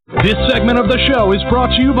This segment of the show is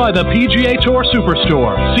brought to you by the PGA Tour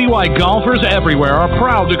SuperStore. See why golfers everywhere are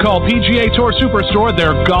proud to call PGA Tour SuperStore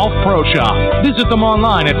their golf pro shop. Visit them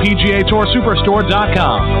online at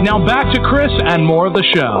PGATourSuperStore.com. Now back to Chris and more of the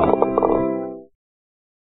show.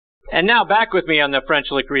 And now back with me on the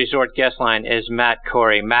French Lick Resort guest line is Matt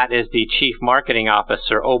Corey. Matt is the Chief Marketing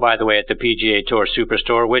Officer, oh, by the way, at the PGA Tour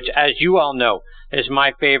SuperStore, which, as you all know, is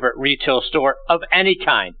my favorite retail store of any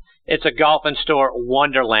kind. It's a golf and store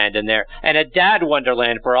wonderland in there, and a dad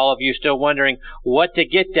wonderland for all of you still wondering what to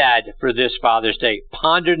get Dad for this Father's Day.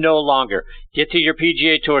 Ponder no longer. Get to your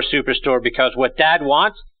PGA Tour SuperStore, because what Dad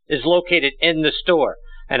wants is located in the store.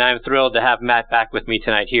 And I'm thrilled to have Matt back with me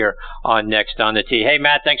tonight here on Next on the Tee. Hey,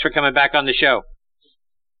 Matt, thanks for coming back on the show.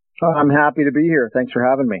 I'm happy to be here. Thanks for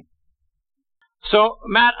having me. So,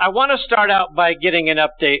 Matt, I want to start out by getting an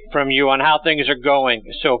update from you on how things are going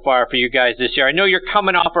so far for you guys this year. I know you're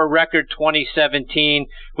coming off a record 2017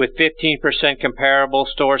 with 15% comparable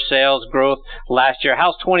store sales growth last year.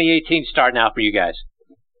 How's 2018 starting out for you guys?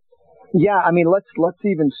 Yeah, I mean, let's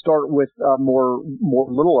even start with a more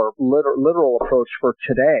literal approach for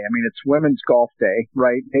today. I mean, it's Women's Golf Day,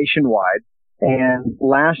 right, nationwide. And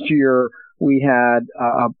last year we had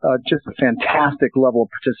just a fantastic level of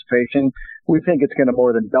participation. We think it's going to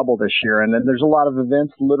more than double this year. And then there's a lot of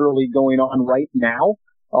events literally going on right now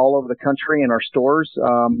all over the country in our stores.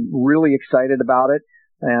 Really excited about it.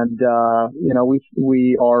 And,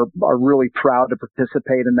 we are really proud to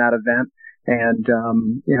participate in that event. And,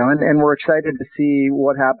 and we're excited to see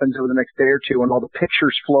what happens over the next day or two when all the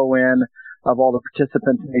pictures flow in of all the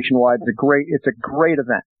participants nationwide. It's a great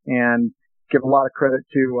event, and give a lot of credit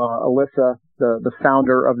to Alyssa, the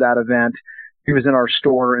founder of that event. He was in our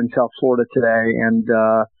store in South Florida today, and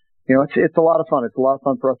it's a lot of fun. It's a lot of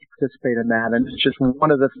fun for us to participate in that, and it's just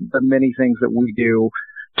one of the many things that we do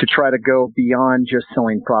to try to go beyond just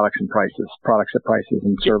selling products at prices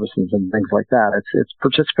and services and things like that. It's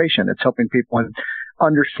participation. It's helping people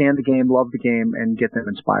understand the game, love the game, and get them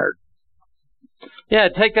inspired. Yeah,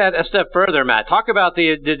 take that a step further, Matt. Talk about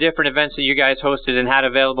the different events that you guys hosted and had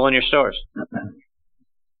available in your stores.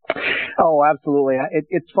 Oh, absolutely.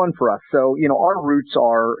 It's fun for us. So, our roots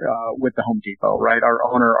are with the Home Depot, right? Our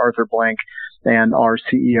owner, Arthur Blank, and our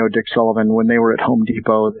CEO, Dick Sullivan, when they were at Home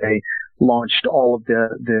Depot, they launched all of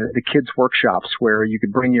the kids' workshops where you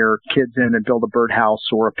could bring your kids in and build a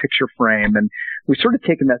birdhouse or a picture frame. And we've sort of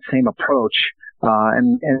taken that same approach.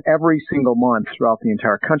 And every single month throughout the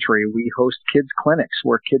entire country, we host kids clinics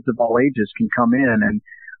where kids of all ages can come in, and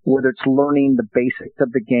whether it's learning the basics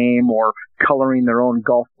of the game or coloring their own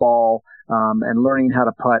golf ball, and learning how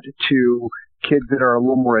to putt, to kids that are a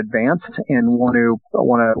little more advanced and want to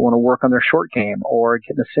work on their short game or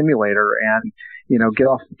get in a simulator and, get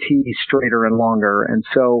off the tee straighter and longer. And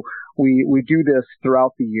so we do this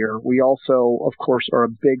throughout the year. We also, of course, are a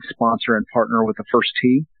big sponsor and partner with the First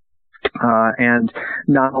Tee. And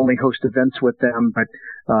not only host events with them, but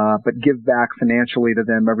give back financially to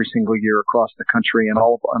them every single year across the country and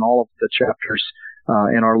all of the chapters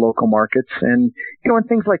in our local markets. And and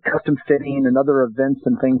things like custom fitting and other events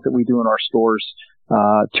and things that we do in our stores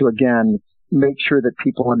to again make sure that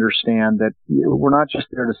people understand that we're not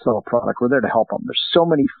just there to sell a product; we're there to help them. There's so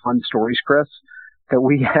many fun stories, Chris, that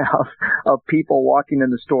we have of people walking in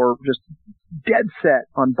the store just dead set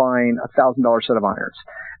on buying $1,000 set of irons.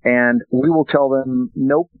 And we will tell them,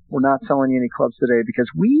 nope, we're not selling you any clubs today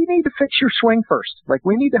because we need to fix your swing first. Like,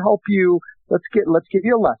 we need to help you. Let's give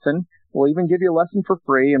you a lesson. We'll even give you a lesson for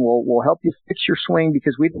free, and we'll help you fix your swing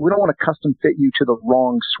because we don't want to custom fit you to the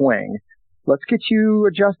wrong swing. Let's get you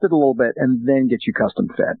adjusted a little bit and then get you custom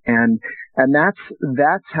fit. And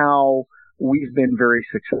that's how we've been very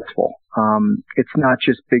successful. It's not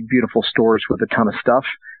just big, beautiful stores with a ton of stuff.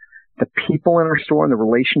 The people in our store and the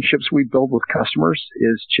relationships we build with customers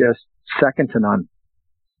is just second to none.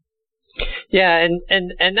 Yeah,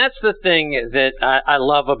 and that's the thing that I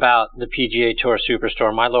love about the PGA Tour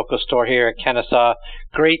SuperStore, my local store here at Kennesaw.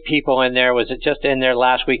 Great people in there. Was just in there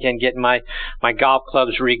last weekend getting my golf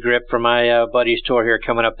clubs regripped for my buddy's tour here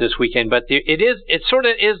coming up this weekend. But it sort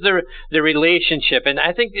of is the relationship, and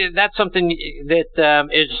I think that's something that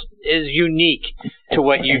is unique to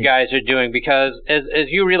what you guys are doing, because as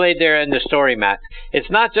you relayed there in the story, Matt, it's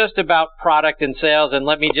not just about product and sales and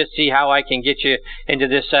let me just see how I can get you into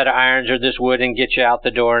this set of irons or this wood and get you out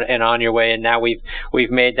the door and on your way, and now we've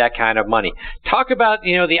made that kind of money. Talk about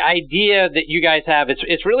the idea that you guys have.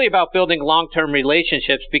 It's really about building long-term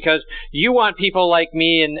relationships, because you want people like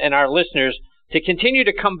me and our listeners to continue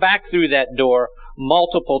to come back through that door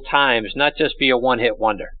multiple times, not just be a one-hit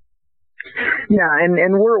wonder. Yeah,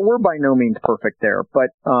 and we're by no means perfect there, but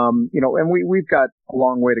and we've got a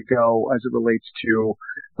long way to go as it relates to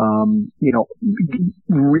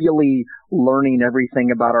really learning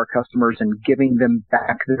everything about our customers and giving them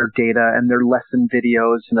back their data and their lesson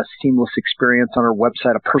videos and a seamless experience on our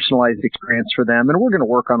website, a personalized experience for them. And we're going to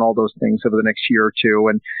work on all those things over the next year or two.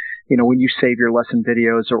 And when you save your lesson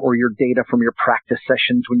videos or your data from your practice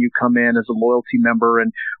sessions when you come in as a loyalty member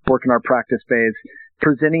and work in our practice bays,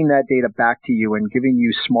 presenting that data back to you and giving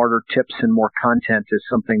you smarter tips and more content is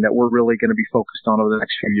something that we're really going to be focused on over the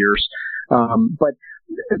next few years. But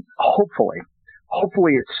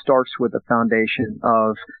hopefully it starts with the foundation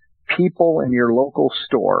of people in your local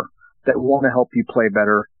store that want to help you play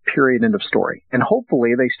better, period, end of story. And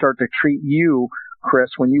hopefully they start to treat you, Chris,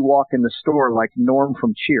 when you walk in the store like Norm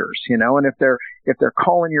from Cheers, and if they're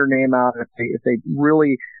calling your name out, if they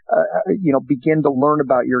really begin to learn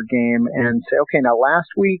about your game and say, okay, now last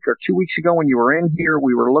week or 2 weeks ago when you were in here,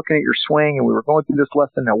 we were looking at your swing and we were going through this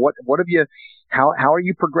lesson. Now, what have you, how are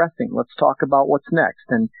you progressing? Let's talk about what's next.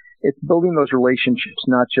 And it's building those relationships,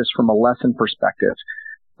 not just from a lesson perspective,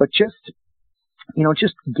 but just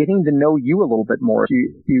getting to know you a little bit more.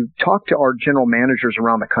 You talk to our general managers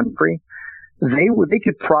around the country, they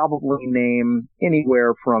could probably name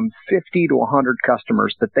anywhere from 50 to 100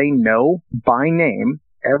 customers that they know by name,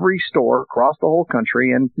 every store across the whole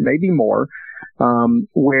country and maybe more,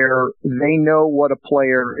 where they know what a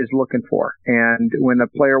player is looking for. And when a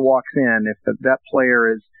player walks in, if that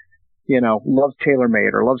player is, loves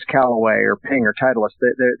TaylorMade or loves Callaway or Ping or Titleist,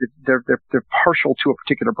 they're partial to a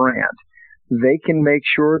particular brand. They can make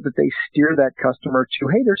sure that they steer that customer to,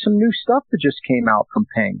 hey, there's some new stuff that just came out from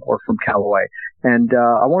Ping or from Callaway. And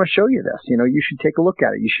I want to show you this. You should take a look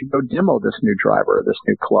at it. You should go demo this new driver or this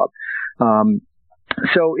new club.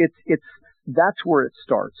 So that's where it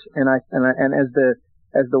starts. And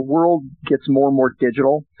as the world gets more and more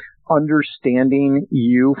digital, understanding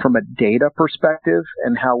you from a data perspective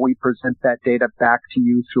and how we present that data back to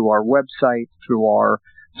you through our website, through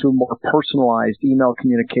more personalized email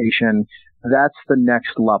communication, that's the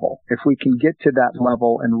next level. If we can get to that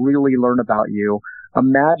level and really learn about you,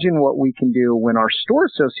 imagine what we can do when our store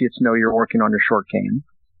associates know you're working on your short game,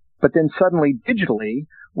 but then suddenly digitally,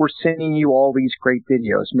 we're sending you all these great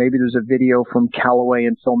videos. Maybe there's a video from Callaway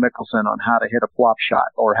and Phil Mickelson on how to hit a flop shot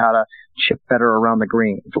or how to chip better around the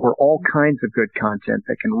greens or all kinds of good content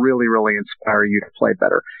that can really, really inspire you to play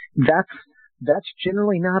better. That's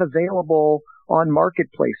generally not available on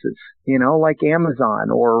marketplaces, like Amazon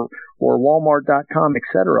or Walmart.com, et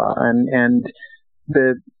cetera. And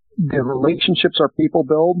the relationships our people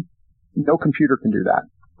build, no computer can do that.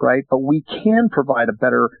 Right? But we can provide a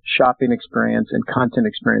better shopping experience and content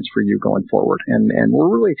experience for you going forward. And we're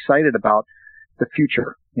really excited about the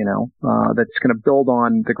future, that's going to build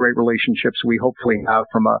on the great relationships we hopefully have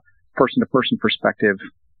from a person-to-person perspective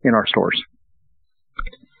in our stores.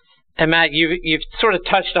 And Matt, you've sort of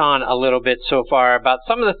touched on a little bit so far about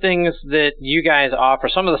some of the things that you guys offer,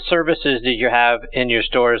 some of the services that you have in your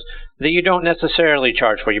stores that you don't necessarily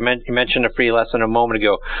charge for. You mentioned a free lesson a moment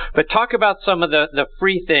ago, but talk about some of the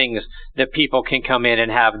free things that people can come in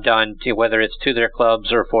and have done, whether it's to their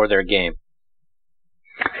clubs or for their game.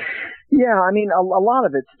 Yeah, I mean, a lot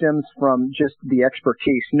of it stems from just the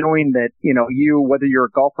expertise, knowing that, you, whether you're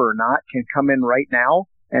a golfer or not, can come in right now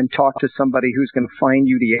and talk to somebody who's going to find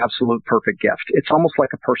you the absolute perfect gift. It's almost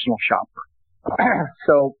like a personal shopper.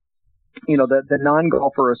 So, the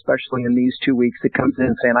non-golfer, especially in these 2 weeks, that comes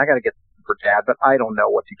in saying, I got to get for Dad, but I don't know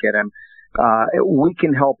what to get him. We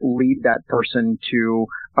can help lead that person to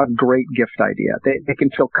a great gift idea. They can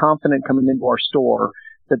feel confident coming into our store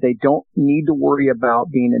that they don't need to worry about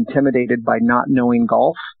being intimidated by not knowing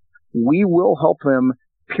golf. We will help them,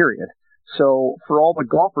 period. So for all the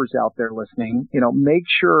golfers out there listening, make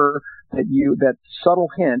sure that that subtle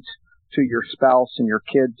hint to your spouse and your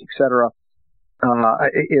kids, et cetera,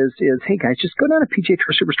 is, hey guys, just go down to PGA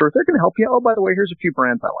Tour Superstore. They're going to help you. Oh, by the way, here's a few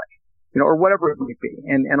brands I like, or whatever it might be.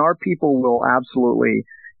 And our people will absolutely,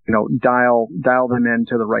 dial them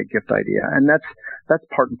into the right gift idea. And that's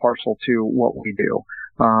part and parcel to what we do.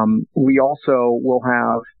 We also will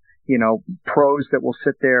have, pros that will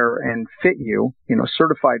sit there and fit you,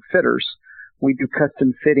 certified fitters. We do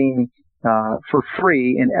custom fitting for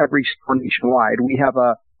free in every store nationwide. We have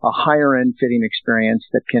a higher end fitting experience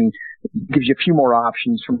that gives you a few more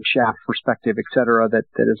options from a shaft perspective, et cetera, that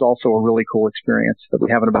is also a really cool experience that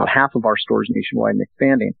we have in about half of our stores nationwide and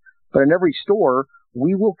expanding. But in every store,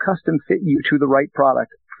 we will custom fit you to the right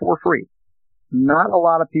product for free. Not a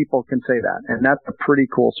lot of people can say that, and that's a pretty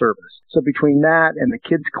cool service. So between that and the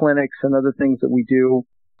kids clinics and other things that we do,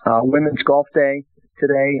 Women's Golf Day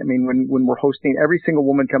today. I mean, when we're hosting, every single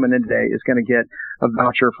woman coming in today is going to get a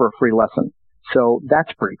voucher for a free lesson. So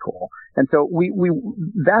that's pretty cool. And so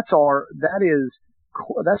that's our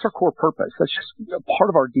core purpose. That's just a part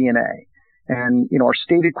of our DNA. And, our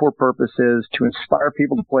stated core purpose is to inspire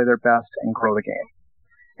people to play their best and grow the game.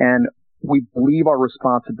 And we believe our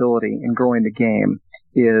responsibility in growing the game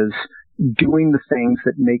is doing the things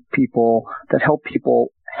that help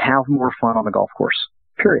people have more fun on the golf course,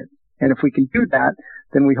 period. And if we can do that,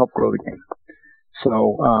 then we help grow the game.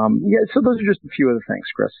 So, so those are just a few of the things,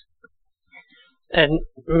 Chris. And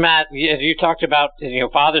Matt, you talked about,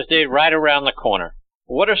 Father's Day right around the corner.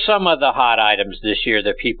 What are some of the hot items this year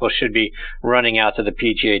that people should be running out to the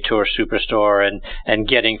PGA Tour Superstore and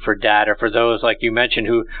getting for Dad, or for those, like you mentioned,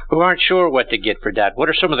 who aren't sure what to get for Dad? What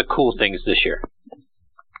are some of the cool things this year?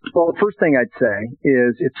 Well, the first thing I'd say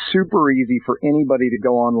is it's super easy for anybody to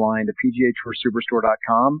go online to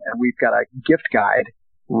PGATourSuperstore.com, and we've got a gift guide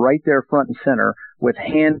right there front and center with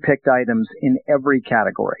hand-picked items in every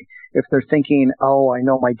category. If they're thinking, I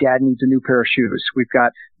know my dad needs a new pair of shoes, we've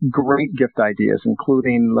got great gift ideas,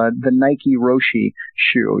 including the Nike Roshi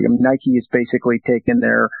shoe. Nike has basically taken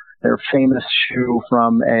their famous shoe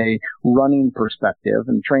from a running perspective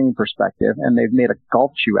and training perspective, and they've made a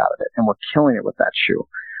golf shoe out of it, and we're killing it with that shoe.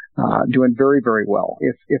 Doing very, very well.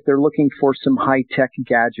 If they're looking for some high-tech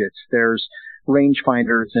gadgets, there's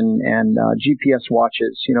rangefinders and GPS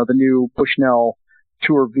watches, the new Bushnell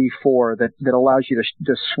Tour V4 that allows you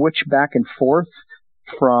to switch back and forth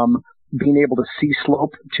from being able to see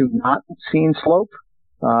slope to not seeing slope.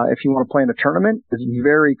 If you want to play in a tournament, it's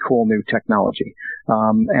very cool new technology.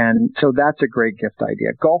 And so that's a great gift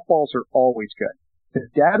idea. Golf balls are always good. His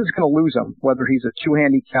dad is going to lose them, whether he's a 2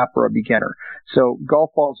 handicap or a beginner. So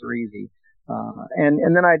golf balls are easy.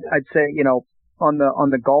 And then I'd say, on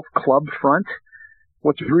the golf club front,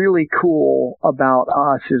 what's really cool about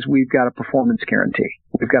us is we've got a performance guarantee.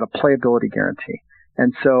 We've got a playability guarantee.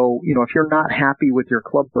 And so, if you're not happy with your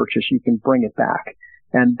club purchase, you can bring it back.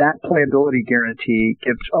 And that playability guarantee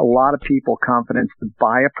gives a lot of people confidence to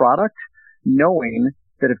buy a product, knowing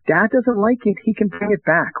that if Dad doesn't like it, he can bring it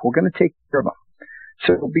back. We're going to take care of him.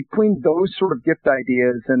 So between those sort of gift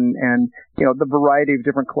ideas and the variety of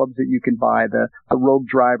different clubs that you can buy, the Rogue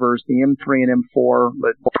drivers, the M3 and M4,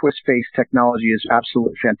 the twist face technology is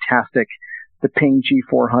absolutely fantastic. The Ping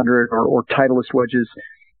G400 or Titleist wedges.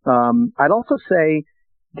 I'd also say,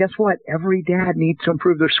 guess what? Every dad needs to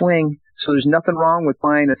improve their swing. So there's nothing wrong with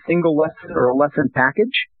buying a single lesson or a lesson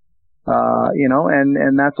package.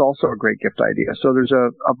 And that's also a great gift idea. So there's a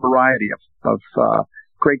variety of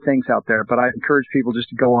great things out there, but I encourage people just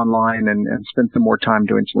to go online and spend some more time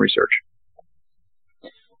doing some research.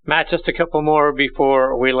 Matt, just a couple more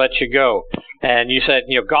before we let you go. And you said,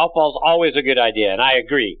 golf ball's always a good idea, and I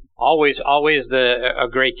agree. Always a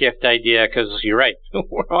great gift idea, because you're right.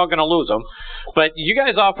 We're all going to lose them. But you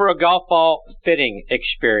guys offer a golf ball fitting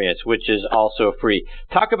experience, which is also free.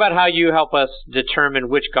 Talk about how you help us determine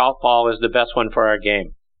which golf ball is the best one for our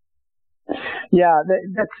game. Yeah,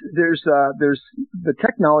 there's the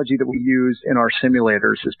technology that we use in our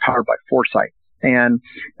simulators is powered by Foresight, and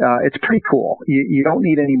it's pretty cool. You don't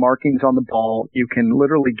need any markings on the ball. You can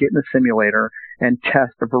literally get in the simulator and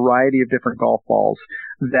test a variety of different golf balls.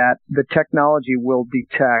 That the technology will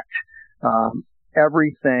detect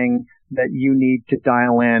everything that you need to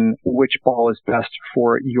dial in which ball is best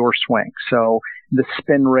for your swing. So the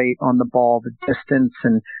spin rate on the ball, the distance,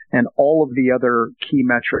 and all of the other key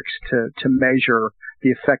metrics to measure the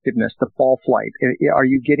effectiveness, the ball flight. Are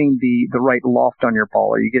you getting the right loft on your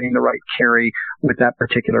ball? Are you getting the right carry with that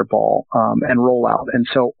particular ball, and rollout? And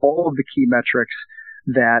so all of the key metrics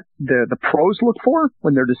that the pros look for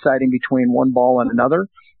when they're deciding between one ball and another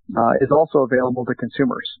is also available to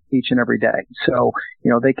consumers each and every day. So,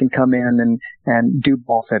 they can come in and do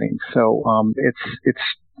ball fittings. So, it's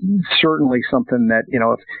certainly something that,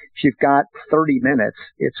 if you've got 30 minutes,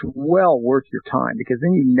 it's well worth your time, because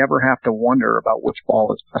then you never have to wonder about which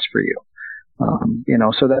ball is best for you.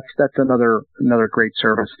 So that's another great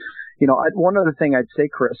service. One other thing I'd say,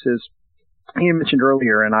 Chris, is you mentioned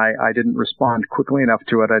earlier, and I didn't respond quickly enough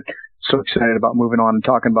to it. I'm so excited about moving on and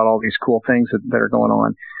talking about all these cool things that are going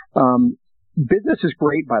on. Business is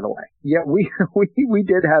great, by the way. Yeah, we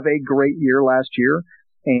did have a great year last year,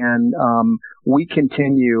 and we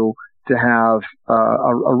continue to have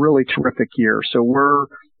a really terrific year. So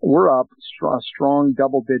we're up a strong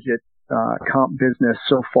double-digit comp business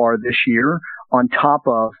so far this year, on top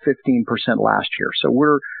of 15% last year. So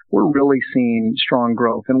we're we're really seeing strong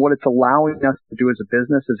growth. And what it's allowing us to do as a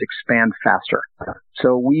business is expand faster.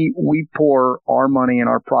 So we pour our money and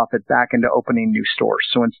our profit back into opening new stores.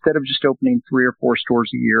 So instead of just opening 3 or 4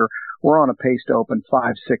 stores a year, we're on a pace to open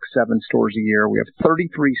 5, 6, 7 stores a year. We have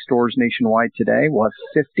 33 stores nationwide today. We'll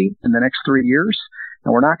have 50 in the next 3 years,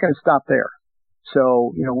 and we're not going to stop there.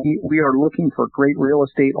 So, we are looking for great real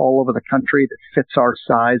estate all over the country that fits our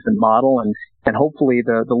size and model, and hopefully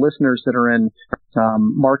the listeners that are in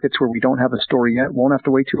markets where we don't have a store yet won't have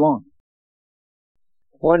to wait too long.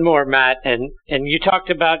 One more, Matt, and you talked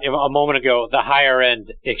about a moment ago the higher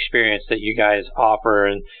end experience that you guys offer,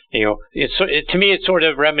 and to me it's sort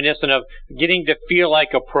of reminiscent of getting to feel like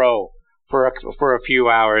a pro for a few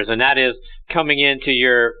hours, and that is coming into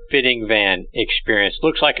your fitting van experience.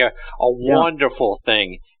 Looks like a wonderful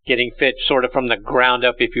thing, getting fit sort of from the ground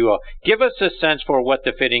up, if you will. Give us a sense for what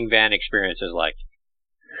the fitting van experience is like.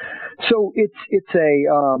 So it's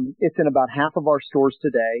in about half of our stores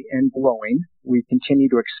today and growing. We continue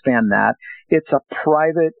to expand that. It's a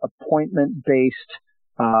private appointment-based,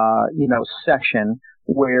 session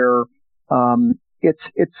where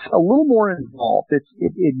it's a little more involved.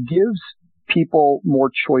 It gives people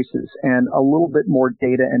more choices and a little bit more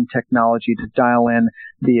data and technology to dial in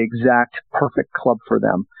the exact perfect club for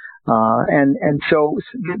them. So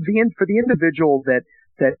for the individual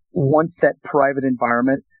that wants that private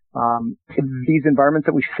environment, these environments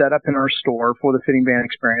that we set up in our store for the fitting van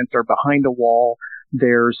experience are behind a wall.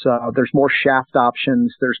 There's more shaft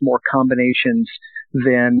options. There's more combinations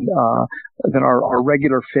than our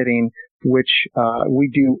regular fitting, which we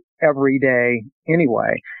do every day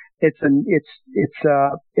anyway. It's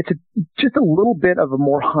just a little bit of a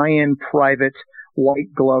more high-end private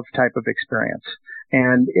white glove type of experience.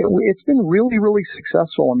 And it's been really, really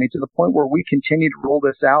successful. I mean, to the point where we continue to roll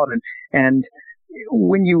this out. And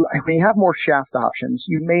when you have more shaft options,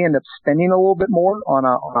 you may end up spending a little bit more on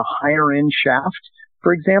a higher end shaft,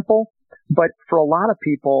 for example. But for a lot of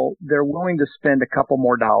people, they're willing to spend a couple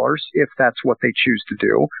more dollars if that's what they choose to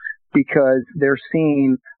do, because they're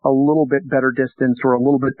seeing a little bit better distance or a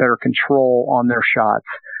little bit better control on their shots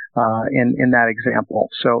in that example.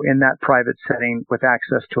 So in that private setting with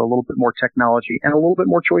access to a little bit more technology and a little bit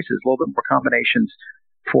more choices, a little bit more combinations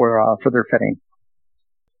for their fitting.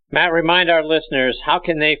 Matt, remind our listeners, how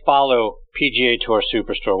can they follow PGA Tour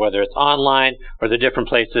Superstore, whether it's online or the different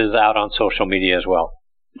places out on social media as well?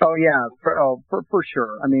 Oh yeah, for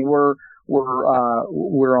sure. I mean, we're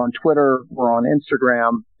on Twitter, we're on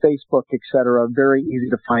Instagram, Facebook, etc. Very easy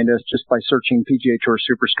to find us just by searching PGA Tour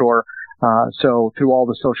Superstore. So through all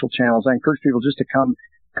the social channels, I encourage people just to come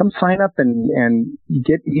sign up and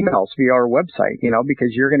get emails via our website, because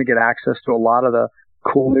you're going to get access to a lot of the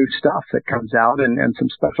cool new stuff that comes out and some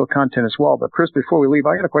special content as well. But Chris, before we leave,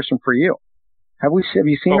 I got a question for you. Have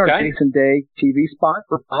you seen our Jason Day TV spot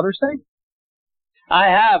for Father's Day? I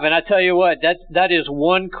have, and I tell you what, that is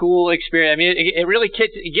one cool experience. I mean, it really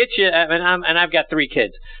gets you. And I've got 3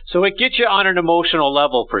 kids, so it gets you on an emotional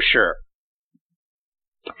level for sure.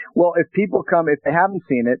 Well, if they haven't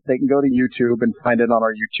seen it, they can go to YouTube and find it on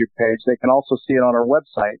our YouTube page. They can also see it on our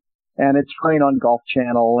website, and it's running on Golf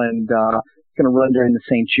Channel, and it's going to run during the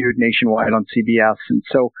St. Jude nationwide on CBS. And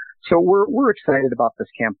so we're excited about this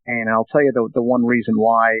campaign. And I'll tell you the one reason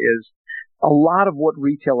why is a lot of what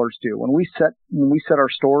retailers do. When we set our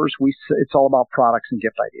stores, it's all about products and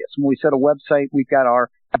gift ideas. When we set a website, we've got our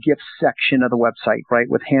gift section of the website, right,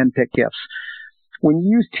 with hand-picked gifts. When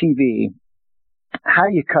you use TV, how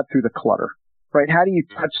do you cut through the clutter, right? How do you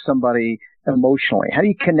touch somebody emotionally? How do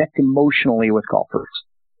you connect emotionally with golfers?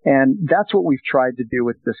 And that's what we've tried to do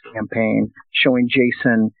with this campaign, showing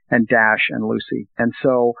Jason and Dash and Lucy. And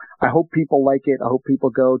so I hope people like it. I hope people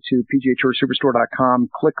go to PGATourSuperstore.com,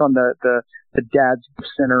 click on the Dad's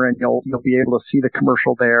Center, and you'll be able to see the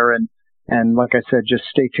commercial there. And like I said, just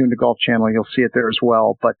stay tuned to Golf Channel. You'll see it there as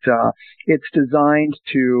well. But it's designed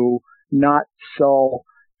to not sell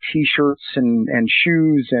T-shirts and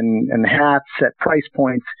shoes and hats at price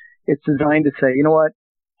points. It's designed to say, you know what?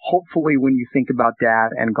 Hopefully when you think about Dad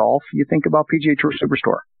and golf, you think about PGA Tour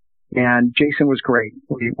Superstore. And Jason was great.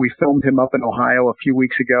 We filmed him up in Ohio a few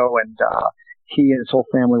weeks ago, and he and his whole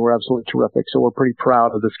family were absolutely terrific. So we're pretty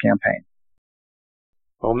proud of this campaign.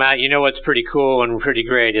 Well, Matt, you know what's pretty cool and pretty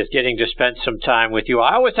great is getting to spend some time with you.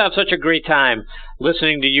 I always have such a great time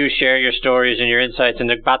listening to you share your stories and your insights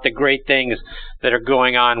and about the great things that are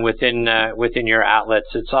going on within your outlets.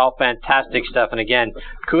 It's all fantastic stuff. And again,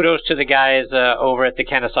 kudos to the guys over at the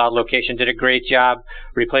Kennesaw location. Did a great job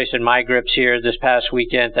replacing my grips here this past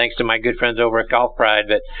weekend, thanks to my good friends over at Golf Pride.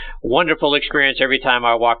 But wonderful experience every time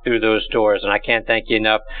I walk through those doors. And I can't thank you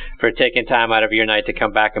enough for taking time out of your night to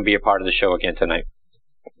come back and be a part of the show again tonight.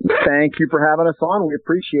 Thank you for having us on. We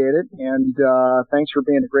appreciate it. And thanks for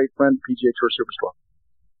being a great friend, PGA Tour Superstore.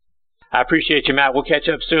 I appreciate you, Matt. We'll catch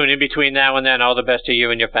up soon. In between now and then, all the best to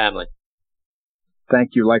you and your family.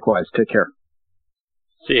 Thank you. Likewise. Take care.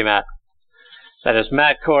 See you, Matt. That is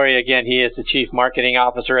Matt Corey. Again, he is the Chief Marketing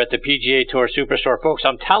Officer at the PGA Tour Superstore. Folks,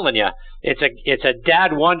 I'm telling you, it's a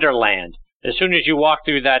dad wonderland. As soon as you walk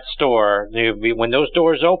through that store, when those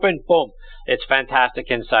doors open, boom. It's fantastic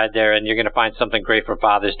inside there, and you're going to find something great for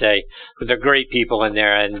Father's Day. They're great people in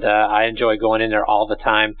there, and I enjoy going in there all the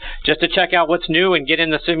time just to check out what's new and get in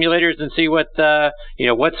the simulators and see what's the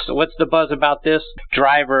buzz about this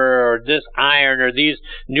driver or this iron or these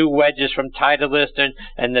new wedges from Titleist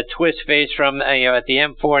and the twist face from at the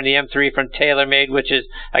M4 and the M3 from TaylorMade, which is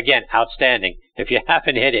again outstanding. If you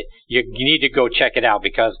haven't hit it, you need to go check it out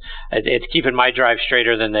because it's keeping my drive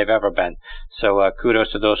straighter than they've ever been. So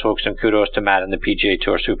kudos to those folks and kudos to Matt and the PGA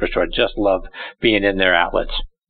Tour Superstore. Just love being in their outlets.